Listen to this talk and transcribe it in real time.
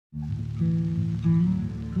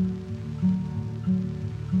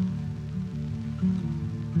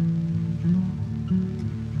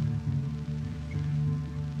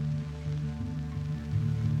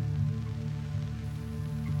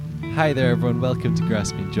Hi there everyone, welcome to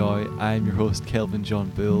Grasping Joy. I'm your host Kelvin John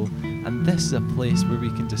Bull, and this is a place where we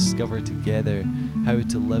can discover together how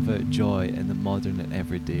to live out joy in the modern and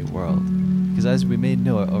everyday world. Because as we may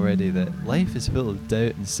know it already, that life is full of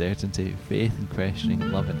doubt, uncertainty, faith and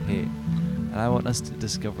questioning, love and hate. And I want us to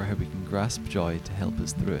discover how we can grasp joy to help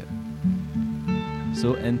us through it.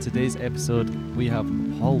 So in today's episode, we have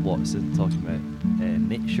Paul Watson talking about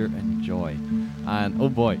nature and joy. And oh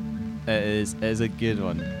boy, it is a good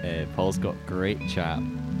one. Paul's got great chat,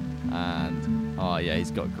 and oh yeah, he's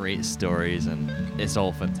got great stories, and it's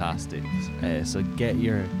all fantastic. So get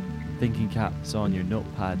your thinking caps on, your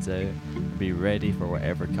notepads out, and be ready for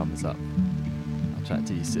whatever comes up. I'll chat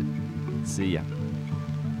to you soon. See ya.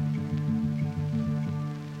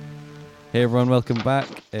 Hey everyone, welcome back.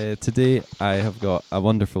 Today I have got a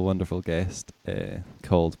wonderful guest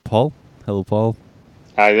called Paul. Hello, Paul.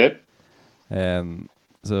 Hi there.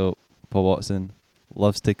 So Paul Watson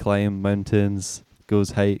loves to climb mountains,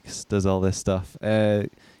 goes hikes, does all this stuff.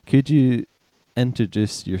 Could you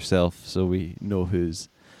introduce yourself so we know who's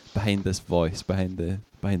behind this voice, behind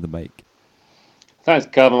the mic? Thanks,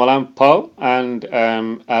 Calvin. Well, I'm Paul, and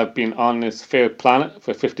I've been on this fair planet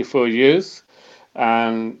for 54 years.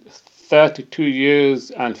 And 32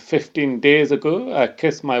 years and 15 days ago, I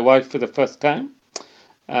kissed my wife for the first time,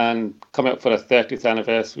 and coming up for our 30th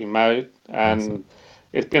anniversary married. And Awesome.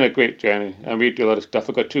 It's been a great journey, and we do a lot of stuff.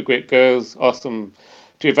 I've got two great girls, awesome,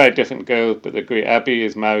 two very different girls, but the great Abby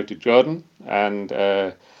is married to Jordan, and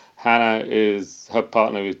Hannah is, her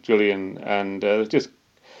partner is Julian, and just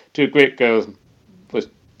two great girls.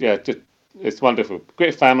 It's wonderful.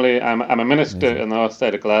 Great family. I'm a minister Amazing. on the north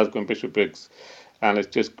side of Glasgow in Bishopbriggs, and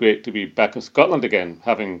it's just great to be back in Scotland again,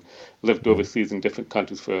 having lived overseas in different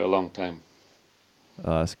countries for a long time.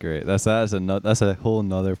 Oh, that's great. That's a whole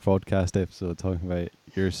nother podcast episode talking about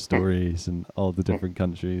your stories and all the different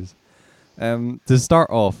countries. To start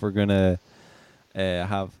off, we're gonna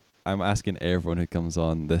I'm asking everyone who comes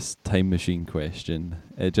on this time machine question.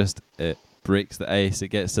 It breaks the ice. It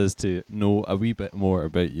gets us to know a wee bit more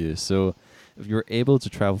about you. So, if you were able to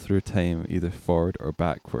travel through time, either forward or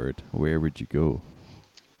backward, where would you go?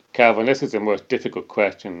 Calvin, this is the most difficult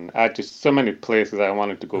question. I had just so many places I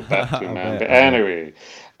wanted to go back to, I man. bet. But anyway,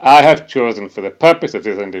 I have chosen, for the purpose of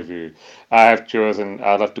this interview, I'd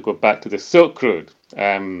love to go back to the Silk Road.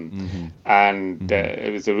 It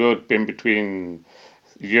was a road in between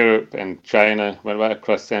Europe and China, went right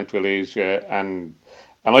across Central Asia. And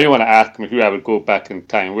I know you want to ask me who I would go back in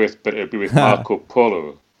time with, but it would be with Marco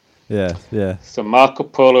Polo. Yeah. So Marco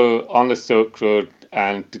Polo on the Silk Road,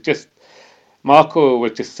 and to just Marco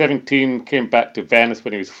was just 17, came back to Venice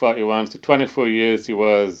when he was 41. So 24 years he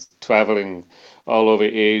was traveling all over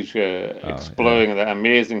Asia, exploring that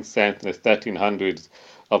amazing sense in the 1300s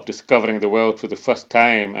of discovering the world for the first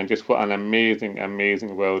time, and just what an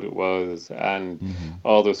amazing world it was. And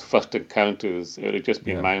all those first encounters, it would have just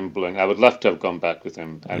been mind-blowing. I would love to have gone back with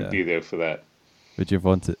him and be there for that. Would you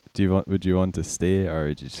want to stay, or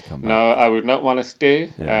would you just come back? No, I would not want to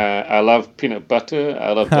stay. I love peanut butter.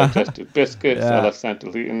 I love digestive biscuits. I love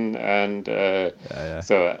Santolean, and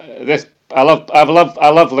so this I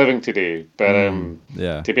love living today. But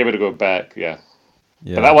to be able to go back, But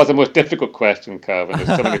that was the most difficult question, Calvin.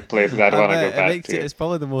 There's so many places I'd want to go back to. It's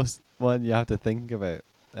probably the most one you have to think about.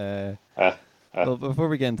 Well, before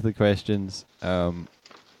we get into the questions,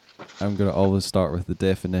 I'm going to always start with the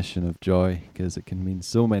definition of joy, because it can mean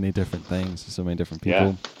so many different things to so many different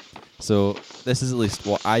people. So this is at least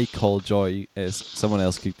what I call joy. Someone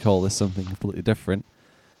else could call this something completely different,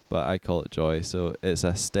 but I call it joy. So it's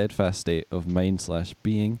a steadfast state of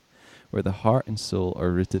mind/being where the heart and soul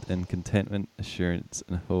are rooted in contentment, assurance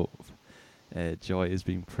and hope. Joy is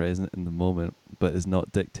being present in the moment, but is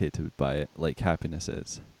not dictated by it like happiness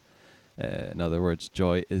is. In other words,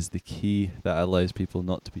 joy is the key that allows people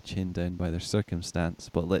not to be chained down by their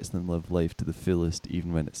circumstance, but lets them live life to the fullest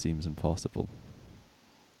even when it seems impossible.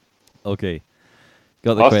 Okay,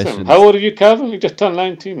 got the question. How old are you, Calvin? You just turned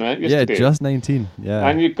 19, right? Yesterday. Yeah, just 19, yeah.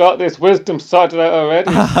 And you got this wisdom sorted out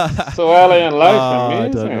already? So early in life,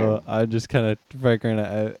 amazing. I don't know, I'm just kind of figuring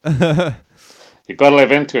it out. You got to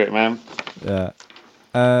live into it, man.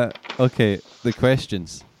 Yeah. Okay, the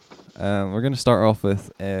questions. We're going to start off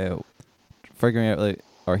with figuring out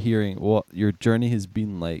or hearing what your journey has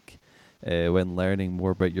been like when learning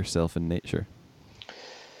more about yourself and nature.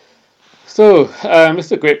 So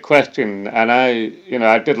it's a great question, and I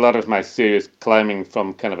did a lot of my serious climbing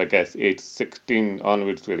from kind of age 16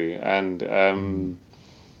 onwards, really, and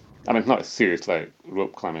I mean, not serious like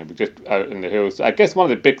rope climbing, but just out in the hills. I guess one of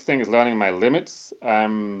the big things is learning my limits.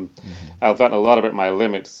 Mm-hmm. I've learned a lot about my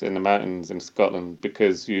limits in the mountains in Scotland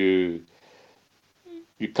because you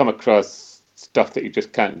come across stuff that you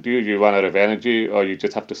just can't do. You run out of energy, or you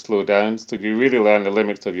just have to slow down. So you really learn the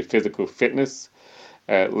limits of your physical fitness,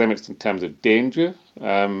 limits in terms of danger.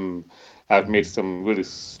 I've made Mm-hmm. some really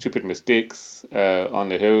stupid mistakes on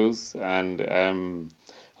the hills, and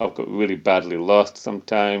I've got really badly lost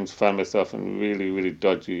sometimes, found myself on really, really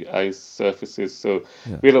dodgy ice surfaces. So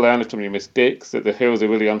Yeah. really learning from your mistakes that the hills are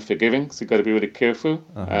really unforgiving, so you've got to be really careful.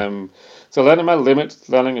 Uh-huh. So learning my limits,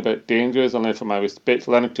 learning about dangers, learning from my respect,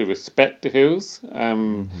 learning to respect the hills,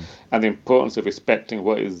 Mm-hmm. and the importance of respecting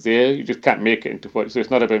what is there. You just can't make it into what. So it's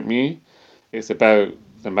not about me; it's about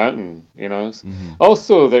the mountain. Mm-hmm.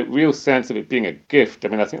 Also, the real sense of it being a gift. I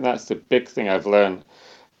mean, I think that's the big thing I've learned.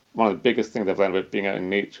 One of the biggest things I've learned about being out in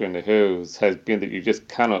nature in the hills has been that you just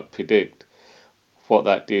cannot predict what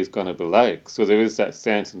that day is going to be like. So there is that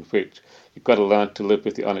sense in which you've got to learn to live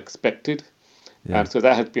with the unexpected. Yeah. And so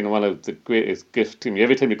that has been one of the greatest gifts to me.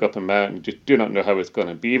 Every time you go up a mountain, you just do not know how it's going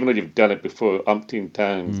to be. Even though you've done it before umpteen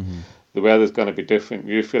times, Mm-hmm. the weather's going to be different.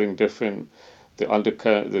 You're feeling different. The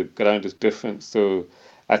undercurrent, the ground is different. So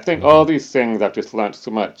I think Mm-hmm. all these things I've just learned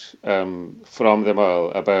so much from them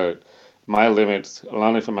all about my limits,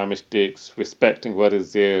 learning from my mistakes, respecting what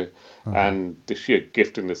is there, Uh-huh. and the sheer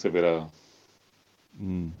giftedness of it all.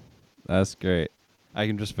 Mm. That's great. I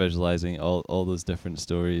can just visualizing all those different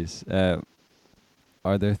stories.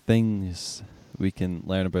 Are there things we can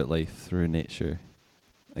learn about life through nature?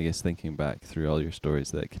 I guess thinking back through all your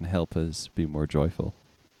stories that can help us be more joyful.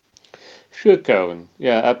 Sure, Calvin.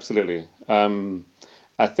 Yeah, absolutely.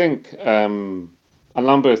 I think a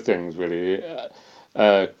number of things really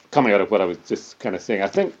coming out of what I was just kind of saying. I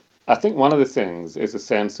think one of the things is a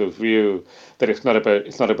sense of real that it's not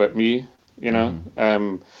about me. You know,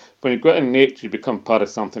 Mm-hmm. when you go out in nature, you become part of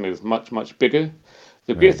something that is much much bigger.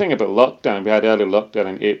 The great Right. thing about lockdown, we had early lockdown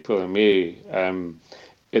in April and May.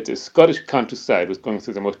 The Scottish countryside was going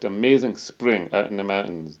through the most amazing spring out in the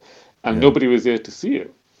mountains, and Yeah. nobody was there to see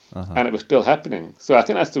it, Uh-huh. and it was still happening. So I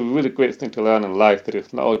think that's the really great thing to learn in life, that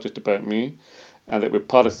it's not all just about me, and that we're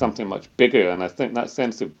part of Mm-hmm. something much bigger. And I think that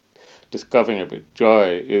sense of discovering a bit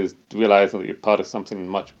joy is realizing that you're part of something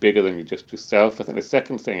much bigger than you just yourself. I think the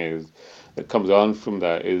second thing is that comes on from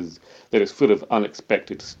that is that it's full of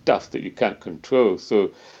unexpected stuff that you can't control.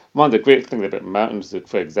 So one of the great things about mountains, that,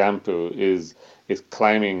 for example, is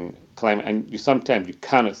climbing, and sometimes you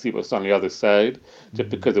cannot see what's on the other side just Mm-hmm.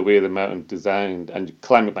 because of the way the mountain's designed, and you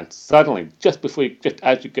climb up, and suddenly, just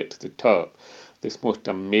as you get to the top, this most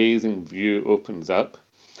amazing view opens up.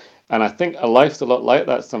 And I think a life's a lot like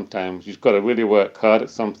that sometimes. You've got to really work hard at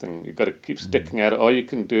something. You've got to keep Mm-hmm. sticking at it. All you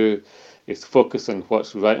can do is focus on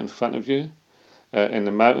what's right in front of you. In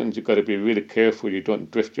the mountains, you've got to be really careful you don't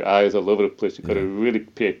drift your eyes all over the place. You've got to Yeah. really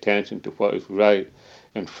pay attention to what is right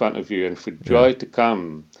in front of you. And for Yeah. joy to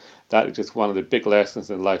come, that is just one of the big lessons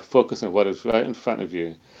in life. Focus on what is right in front of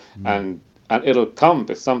you. Mm. And it'll come,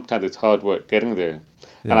 but sometimes it's hard work getting there.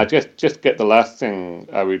 And I Yeah. just get the last thing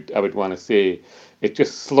I would want to say. It's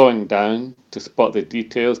just slowing down to spot the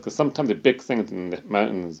details, because sometimes the big things in the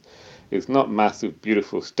mountains is not massive,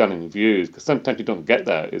 beautiful, stunning views, because sometimes you don't get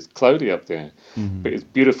that. It's cloudy up there, Mm-hmm. but it's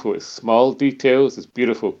beautiful. It's small details. It's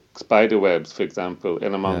beautiful spider webs, for example,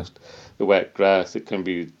 in Yeah. amongst the wet grass. It can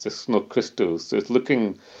be just snow crystals. So it's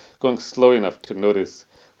going slow enough to notice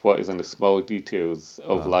what is in the small details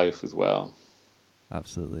of Wow. life as well.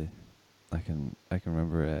 Absolutely. I can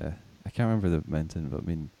remember. I can't remember the mountain, but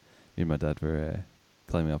me and my dad were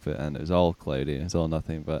climbing up it, and it was all cloudy. It was all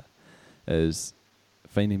nothing, but it was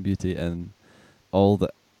finding beauty, and all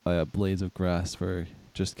the blades of grass were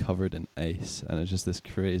just covered in ice, and it's just this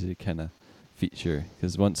crazy kind of feature.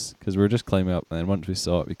 Because we were just climbing up, and then once we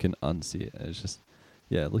saw it, we couldn't unsee it. It's just,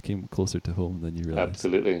 yeah, looking closer to home than you realize.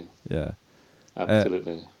 Absolutely, Yeah. Uh,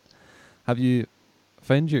 absolutely. have you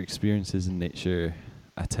found your experiences in nature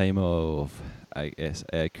a time of, I guess,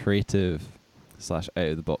 creative slash out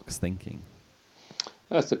of the box thinking?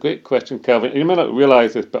 That's a great question, Calvin. You may not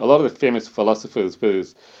realize this, but a lot of the famous philosophers, whether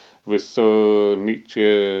it's Rousseau,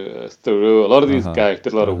 Nietzsche, Thoreau, a lot of Uh these huh. guys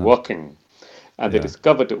did a lot Uh of huh. walking, and they Yeah.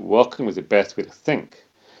 discovered that walking was the best way to think,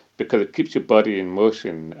 because it keeps your body in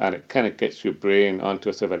motion and it kind of gets your brain onto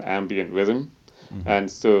a sort of an ambient rhythm. Mhm.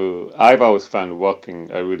 And so I've always found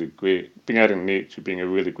walking a really great, being out in nature being a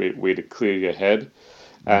really great way to clear your head.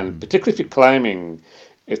 And Mhm. particularly if you're climbing,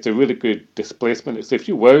 it's a really good displacement. So if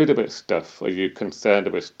you're worried about stuff, or you're concerned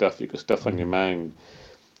about stuff, you've got stuff on your Mhm. mind,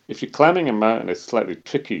 if you're climbing a mountain, it's slightly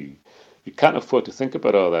tricky. you can't afford to think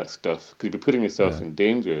about all that stuff because you'll be putting yourself in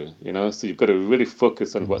danger, So you've got to really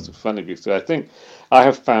focus on what's in front of you. So I think I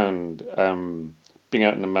have found being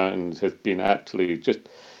out in the mountains has been actually just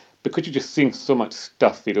because you're just seeing so much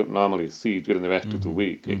stuff you don't normally see during the rest of the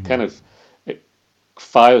week. It kind of it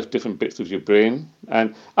fires different bits of your brain,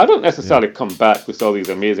 and I don't necessarily come back with all these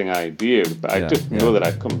amazing ideas, but I just know that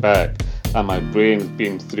I come back and my brain's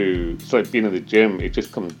been through. It's like being in the gym; it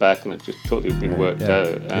just comes back and it's just totally been worked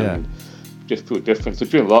out, and just feel different. So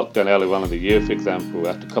during lockdown early on in the year, for example,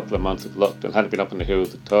 after a couple of months of lockdown, hadn't been up in the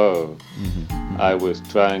hills at all. I was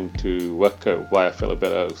trying to work out why I felt a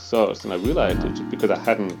bit out of sorts, and I realised it's just because I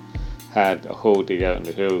hadn't had a whole day out in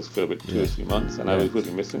the hills for about 2 or 3 months, and I was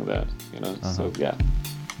really missing that, So yeah.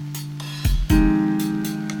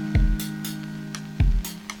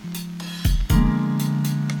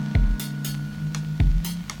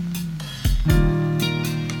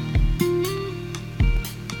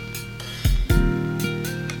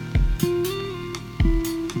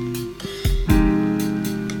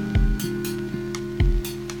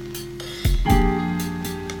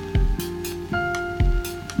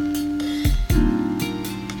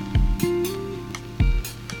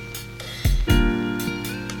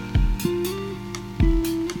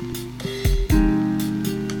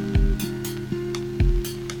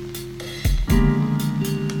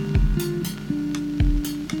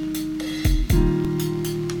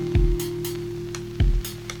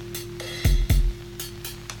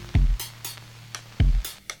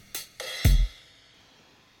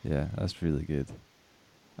 Yeah, that's really good.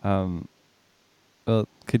 Well,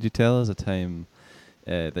 could you tell us a time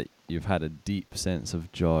that you've had a deep sense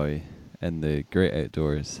of joy in the great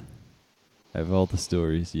outdoors? Out of all the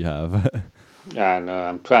stories you have. Yeah, no,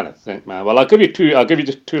 I'm trying to think, man. Well, I'll give you two. I'll give you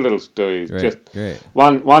just two little stories. Great.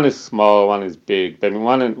 One is small, one is big. But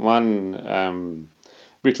I mean,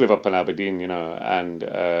 we used to live up in Aberdeen, and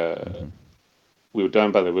we were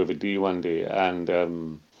down by the River Dee one day, and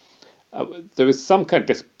there was some kind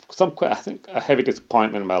of I think a heavy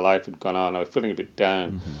disappointment in my life had gone on. I was feeling a bit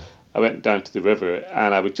down. I went down to the river,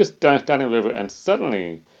 and I was just down in the river, and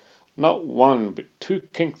suddenly, not one but two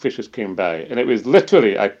kingfishers came by, and it was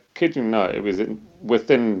literally, I kid you not, it was it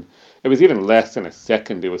was even less than a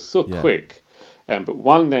second. It was so quick, but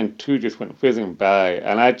one then two just went whizzing by,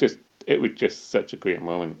 and it was just such a great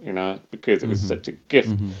moment, because it was such a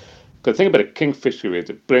gift. Because the thing about a kingfisher is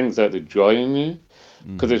it brings out the joy in you.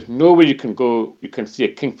 Because there's no way you can see a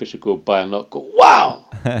kingfisher go by and not go, wow!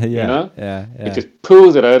 It just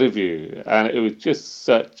pulls it out of you. And it was just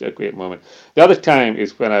such a great moment. The other time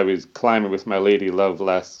is when I was climbing with my lady love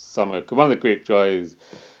last summer. Because one of the great joys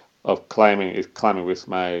of climbing is climbing with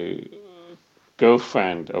my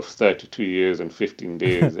girlfriend of 32 years and 15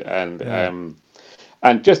 days.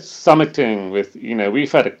 And just summiting with,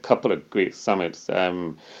 we've had a couple of great summits,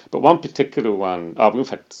 but one particular one, we've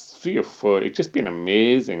had 3 or 4. It's just been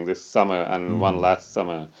amazing this summer and one last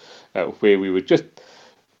summer, where we were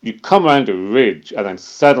you come around a ridge and then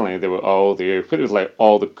suddenly they were all there. It was like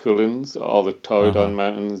all the Cuillins, all the Torridon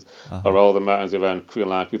Mountains, or all the mountains around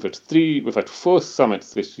Crewland. We've had 4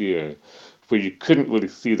 summits this year where you couldn't really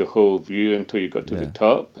see the whole view until you got to the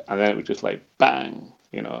top, and then it was just like bang,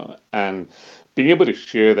 and being able to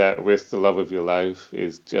share that with the love of your life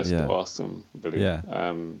is just awesome, really.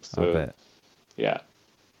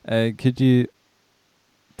 Could you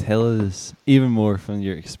tell us even more from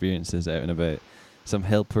your experiences out and about some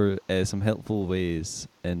helpful ways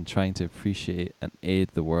in trying to appreciate and aid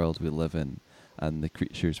the world we live in and the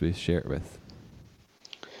creatures we share it with?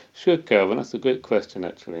 Sure, Calvin. That's a great question,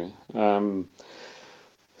 actually.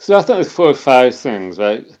 So I think there's 4 or 5 things,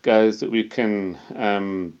 right, guys, that we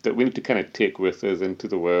need to kind of take with us into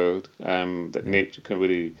the world, that nature can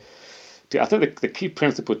really. I think the key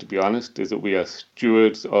principle, to be honest, is that we are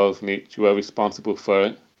stewards of nature. We are responsible for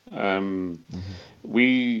it.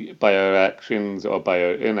 We, by our actions or by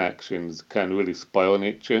our inactions, can really spoil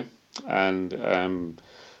nature. And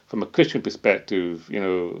from a Christian perspective,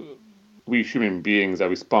 we human beings are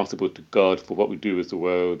responsible to God for what we do with the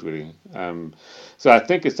world, really. So I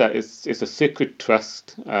think it's a sacred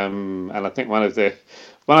trust, and I think one of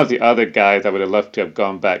the other guys I would have loved to have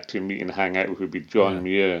gone back to meet and hang out with would be John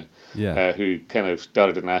Muir, who kind of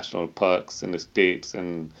started the national parks in the States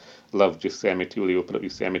and loved Yosemite. Really opened up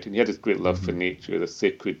Yosemite, and he had this great love for nature, the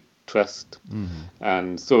sacred trust.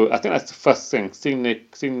 And so I think that's the first thing: seeing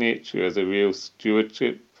nature as a real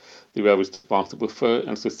stewardship that we are responsible for.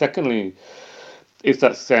 And so secondly, it's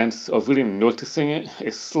that sense of really noticing it.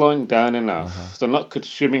 It's slowing down enough. So not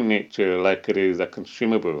consuming nature like it is a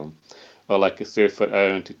consumable or like it's there for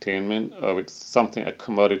our entertainment, or it's something, a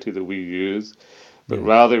commodity that we use, but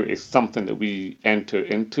rather it's something that we enter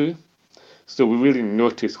into. So we really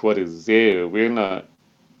notice what is there. We're not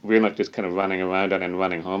just kind of running around and then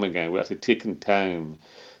running home again. We're actually taking time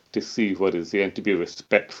to see what is there and to be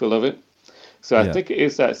respectful of it. So I Yeah. think it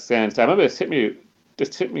is that sense. I remember this hit me,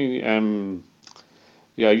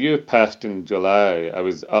 yeah, a year passed in July. I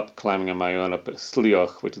was up climbing on my own up at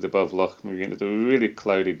Slioch, which is above Loch Marine. It was a really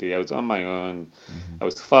cloudy day. I was on my own. Mm-hmm. I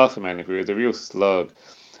was far from anywhere. It was a real slog.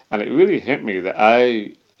 And it really hit me that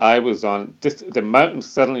I was on this the mountain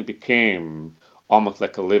suddenly became almost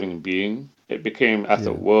like a living being. It became I Yeah.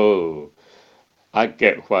 thought, whoa, I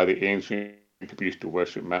get why the ancient people used to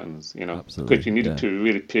worship mountains, because you Absolutely. needed Yeah. to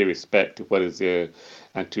really pay respect to what is there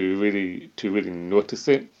and to really notice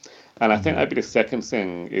it. And I think Mm-hmm. that'd be the second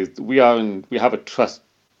thing is we have a trust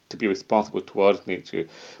to be responsible towards nature,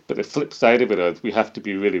 but the flip side of it is we have to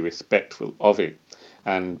be really respectful of it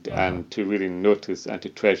and Uh-huh. and to really notice and to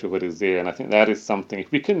treasure what is there. And I think that is something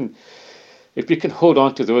if we can hold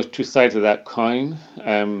on to those two sides of that coin,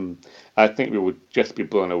 I think we would just be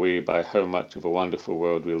blown away by how much of a wonderful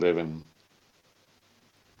world we live in.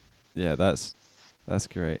 Yeah, that's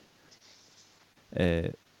great. Uh,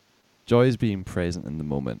 joy is being present in the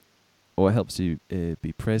moment. What helps you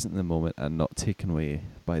be present in the moment and not taken away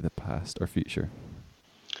by the past or future?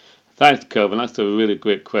 Thanks, Kelvin. That's a really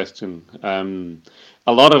great question.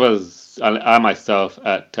 A lot of us, and I myself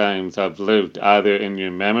at times, have lived either in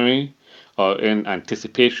your memory or in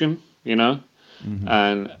anticipation. Mm-hmm.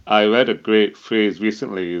 And I read a great phrase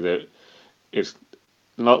recently that it's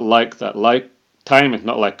not like that. Like time is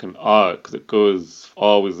not like an arc that goes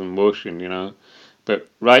always in motion. But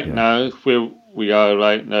right Yeah. now, where we are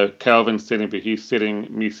right now, Calvin's sitting, but he's sitting,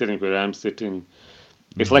 me sitting where I'm sitting.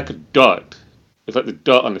 It's Mm-hmm. like a dot. It's like the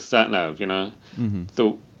dot on the sat nav. Mm-hmm.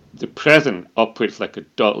 So the present operates like a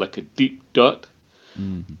dot, like a deep dot.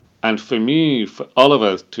 Mm-hmm. And for me, for all of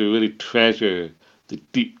us to really treasure the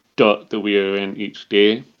deep dot that we are in each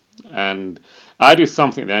day. And I do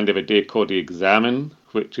something at the end of a day called the examen,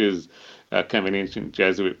 which is kind of an ancient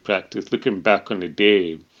Jesuit practice, looking back on the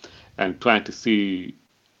day and trying to see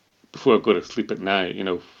before I go to sleep at night,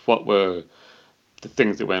 what were the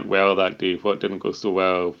things that went well that day, what didn't go so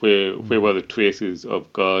well, where Mm-hmm. were the traces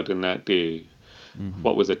of God in that day, Mm-hmm.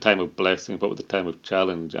 what was the time of blessing, what was the time of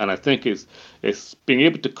challenge. And I think it's being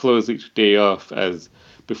able to close each day off as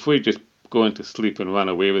before you just go into sleep and run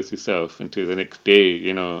away with yourself into the next day,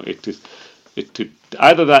 it to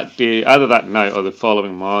either that night or the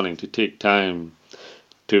following morning to take time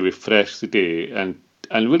to refresh the day and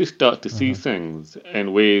really start to see Uh-huh. things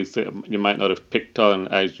in ways that you might not have picked on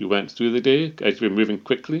as you went through the day, as you were moving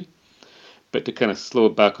quickly, but to kind of slow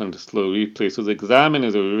back on the slow replay. So the examine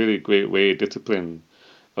is a really great way, discipline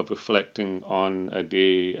of reflecting on a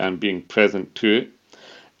day and being present to it.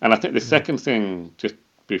 And I think the Yeah. second thing, just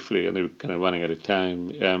briefly, and we're kind of running out of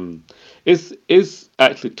time, is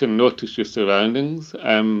actually to notice your surroundings.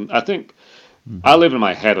 I think I Mm-hmm. live in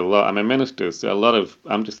my head a lot. I'm a minister, so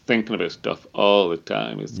I'm just thinking about stuff all the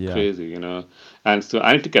time. It's Yeah. crazy. And so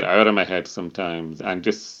I need to get out of my head sometimes and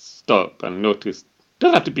just stop and notice. It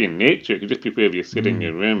doesn't have to be in nature. It could just be wherever you're sitting in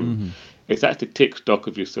Mm-hmm. your room. Mm-hmm. It's actually take stock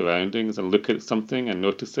of your surroundings and look at something and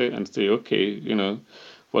notice it and say, okay,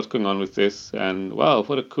 what's going on with this? And wow,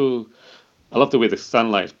 what a cool. I love the way the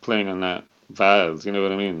sunlight's playing on that vase. You know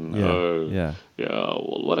what I mean? Yeah. Or Yeah. yeah,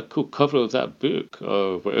 well, what a cool cover of that book,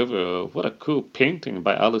 or whatever. Or what a cool painting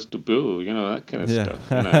by Alice Dubois. That kind of Yeah.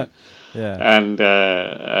 stuff. Yeah. And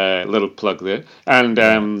little plug there. And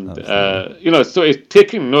Yeah. Absolutely. so it's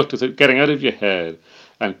taking notice of getting out of your head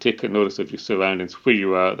and taking notice of your surroundings, where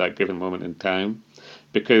you are at that given moment in time,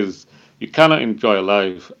 because you cannot enjoy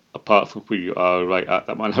life apart from who you are right at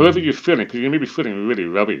that moment. However Mm-hmm. you're feeling, because you may be feeling really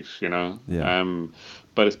rubbish. Yeah.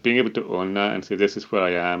 But it's being able to own that and say, this is where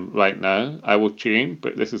I am right now. I will change,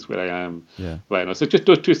 but this is where I am Yeah. right now. So just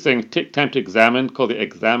those two things. Take time to examine, call it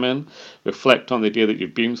examine. Reflect on the day that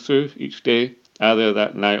you've been through each day, either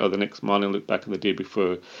that night or the next morning. Look back on the day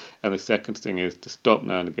before. And the second thing is to stop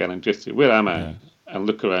now and again and just say, where am I? Yeah. And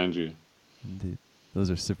look around you. Indeed. Those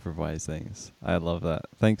are super wise things. I love that.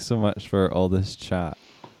 Thanks so much for all this chat.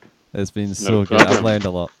 It's been No so good. I've problem. learned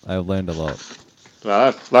a lot. I've learned a lot. Well,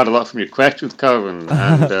 I've learned a lot from your questions, Calvin.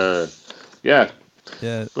 And yeah,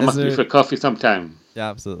 Yeah. we Is must meet there? for coffee sometime. Yeah,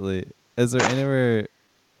 absolutely. Is there anywhere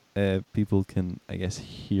people can, I guess,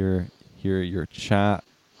 hear your chat,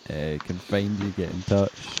 can find you, get in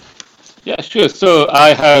touch? Yeah, sure. So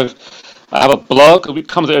I have a blog. It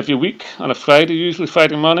comes out every week on a Friday, usually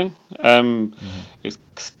Friday morning. Mm-hmm. It's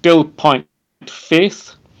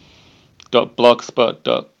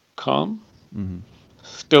stillpointfaith.blogspot.com. Mm-hmm.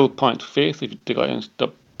 Stillpointfaith, if you dig that in,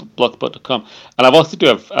 blogspot.com. And I've also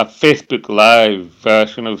do a Facebook Live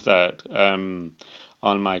version of that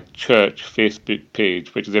on my church Facebook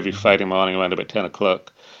page, which is every Friday morning around about 10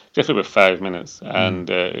 o'clock, just about 5 minutes. And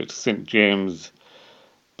it's St. James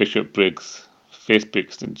Bishop Briggs,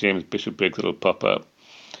 Facebook St. James Bishop Briggs, it'll pop up.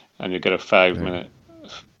 And you get a 5-minute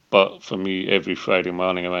spot for me every Friday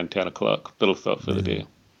morning around 10 o'clock. Little thought for the day.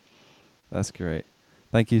 That's great.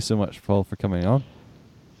 Thank you so much, Paul, for coming on.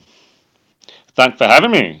 Thanks for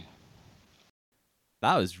having me.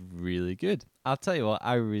 That was really good. I'll tell you what,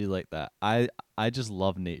 I really like that. I just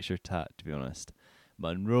love nature chat, to be honest.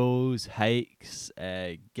 Munros, hikes,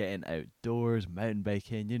 getting outdoors, mountain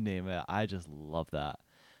biking, you name it. I just love that.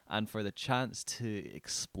 And for the chance to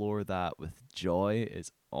explore that with Joy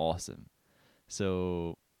is awesome.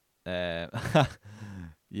 So, yeah.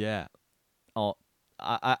 Oh,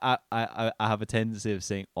 I have a tendency of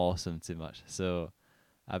saying awesome too much, so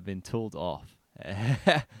I've been told off.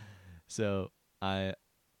 So I'm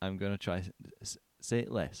gonna try say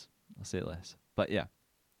it less. I'll say it less. But yeah,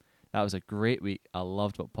 that was a great week. I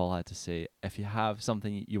loved what Paul had to say. If you have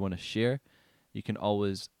something you want to share, you can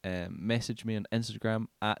always message me on Instagram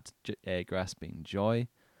at Grasping Joy.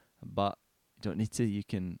 But you don't need to. You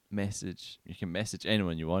can message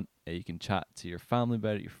anyone you want. You can chat to your family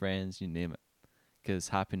about it, your friends, you name it. Because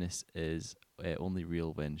happiness is only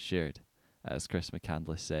real when shared, as Chris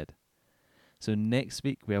McCandless said. So next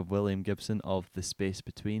week we have William Gibson of The Space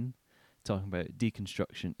Between, talking about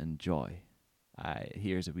deconstruction and joy.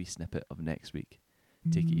 Here's a wee snippet of next week.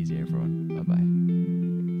 Take it easy, everyone.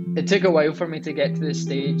 Bye-bye. It took a while for me to get to this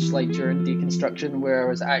stage, like during deconstruction, where I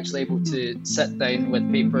was actually able to sit down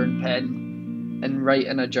with paper and pen and write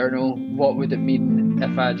in a journal, what would it mean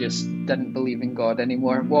if I just didn't believe in God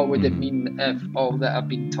anymore? What would it mean if all that I've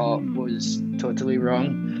been taught was totally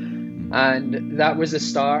wrong? And that was the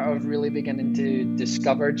start of really beginning to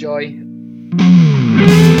discover joy.